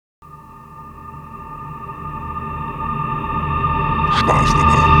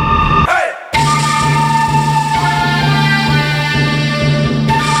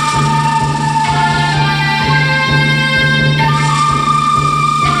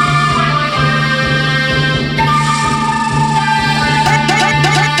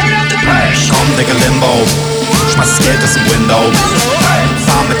Digga Limbo, schmeiß das Geld aus dem Window,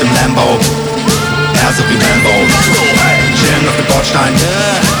 fahr mit dem Lambo, er so wie Rambo, chillen auf dem Bordstein,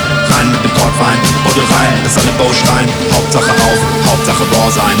 rein mit dem Portwein, Buddel rein, das alle Baustein, Hauptsache auf, Hauptsache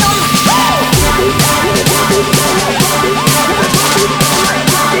raw sein.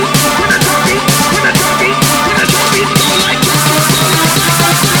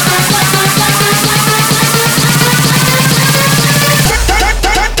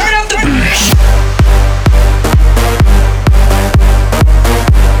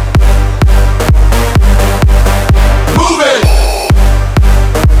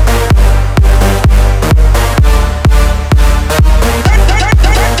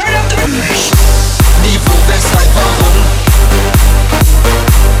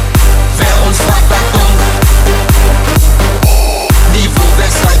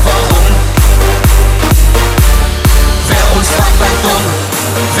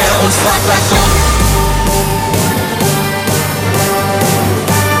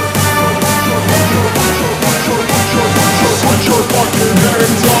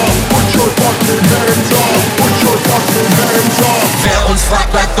 Wer uns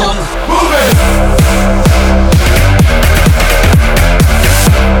fragt, bleibt dumm.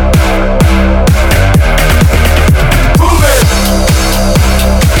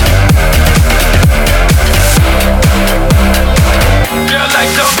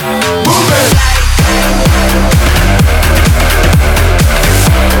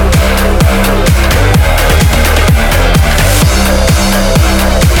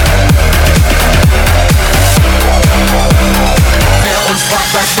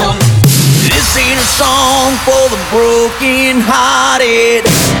 This ain't a song for the broken-hearted.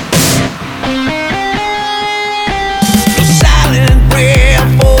 No silent prayer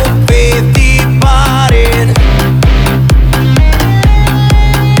for faith departed.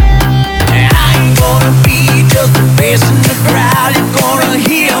 I ain't gonna be just a face in the crowd. You're gonna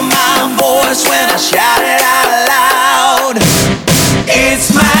hear my voice when I shout it out loud.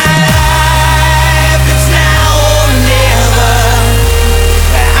 It's my life, it's now or never.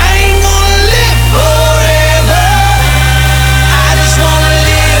 I ain't gonna live forever. I just wanna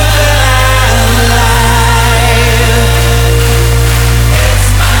live the life. It's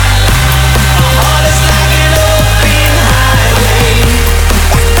my life. My heart is like an open highway.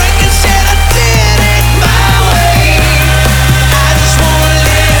 Breaking said I did it my way. I just wanna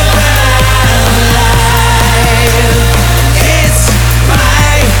live the life. It's my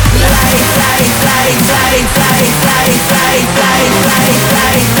life, life, life, life, life, life, life, life, life,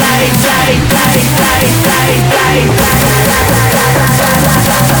 life, life, life, life, life, life, life, life.